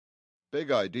Big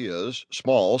Ideas,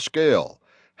 Small Scale: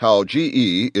 How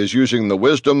GE is Using the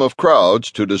Wisdom of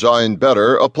Crowds to Design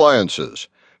Better Appliances,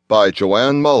 by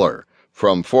Joann Muller,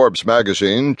 from Forbes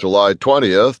magazine, July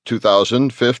 20th,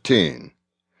 2015.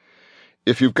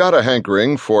 If you've got a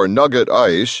hankering for nugget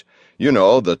ice, you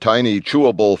know, the tiny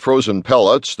chewable frozen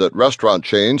pellets that restaurant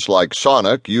chains like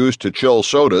Sonic use to chill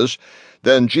sodas,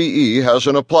 then GE has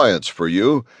an appliance for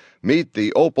you. Meet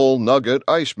the Opal Nugget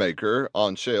Ice Maker,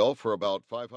 on sale for about $500.